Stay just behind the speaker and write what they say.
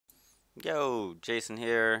Yo, Jason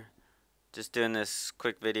here. Just doing this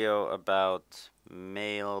quick video about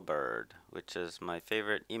Mailbird, which is my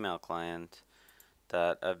favorite email client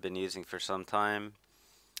that I've been using for some time.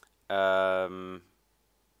 Um,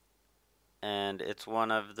 and it's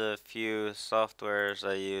one of the few softwares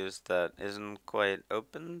I use that isn't quite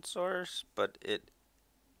open source,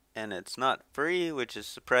 and it's not free, which is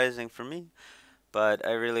surprising for me. But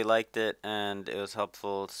I really liked it and it was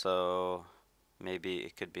helpful, so maybe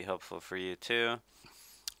it could be helpful for you too.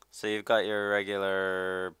 So you've got your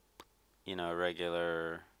regular,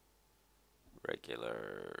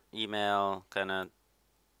 regular email kind of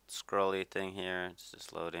scrolly thing here. It's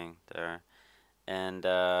just loading there. And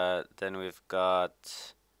then we've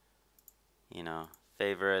got,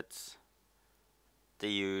 favorites, the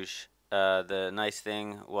usual. The nice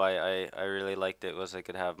thing why I really liked it was I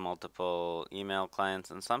could have multiple email clients,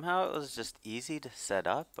 and somehow it was just easy to set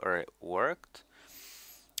up, or it worked.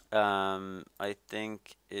 I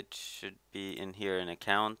think it should be in here in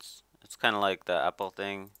accounts. It's kind of like the Apple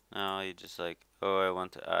thing. Now you just like, oh, I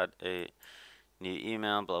want to add a new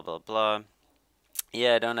email, blah blah blah.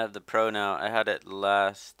 Yeah, I don't have the Pro now. I had it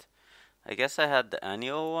last. I guess I had the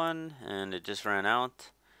annual one, and it just ran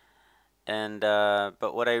out. And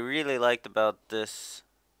but what I really liked about this,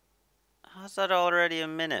 how's that already a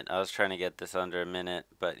minute? I was trying to get this under a minute,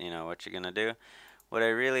 but you know what you're gonna do. What I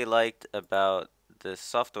really liked about this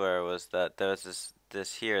software was that there was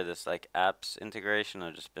this like apps integration.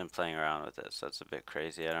 I've just been playing around with it, so it's a bit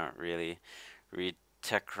crazy. I don't really read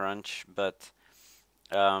TechCrunch, but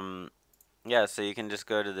um, yeah. So you can just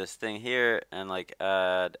go to this thing here and like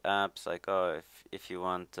add apps. Like, oh, if you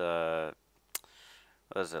want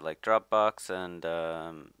what is it, like Dropbox and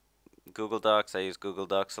Google Docs. I use Google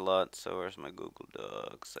Docs a lot. So where's my Google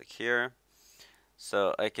Docs? Like here.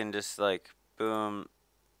 So I can just like boom,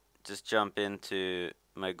 just jump into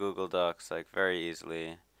my Google Docs like very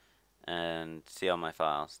easily and see all my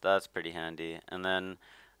files. That's pretty handy. And then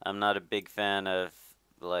I'm not a big fan of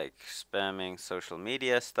like spamming social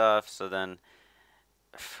media stuff, so then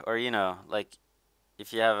or like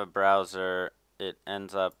if you have a browser, it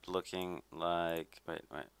ends up looking like wait.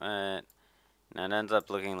 And it ends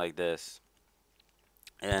up looking like this.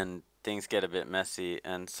 And things get a bit messy,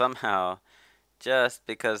 and somehow just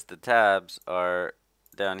because the tabs are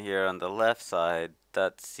down here on the left side,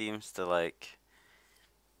 that seems to like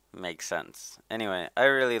make sense. Anyway, I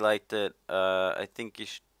really liked it. I think you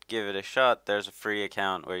should give it a shot. There's a free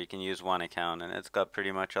account where you can use one account, and it's got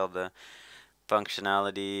pretty much all the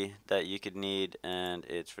functionality that you could need, and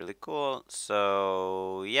it's really cool.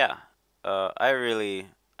 So yeah, I really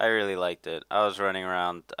liked it. I was running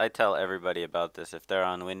around. I tell everybody about this if they're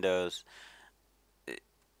on Windows.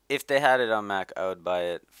 If they had it on Mac, I would buy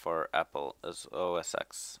it for Apple as OS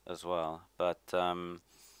X as well. But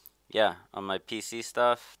yeah, on my PC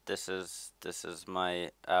stuff, this is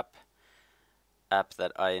my app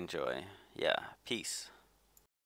that I enjoy. Yeah, peace.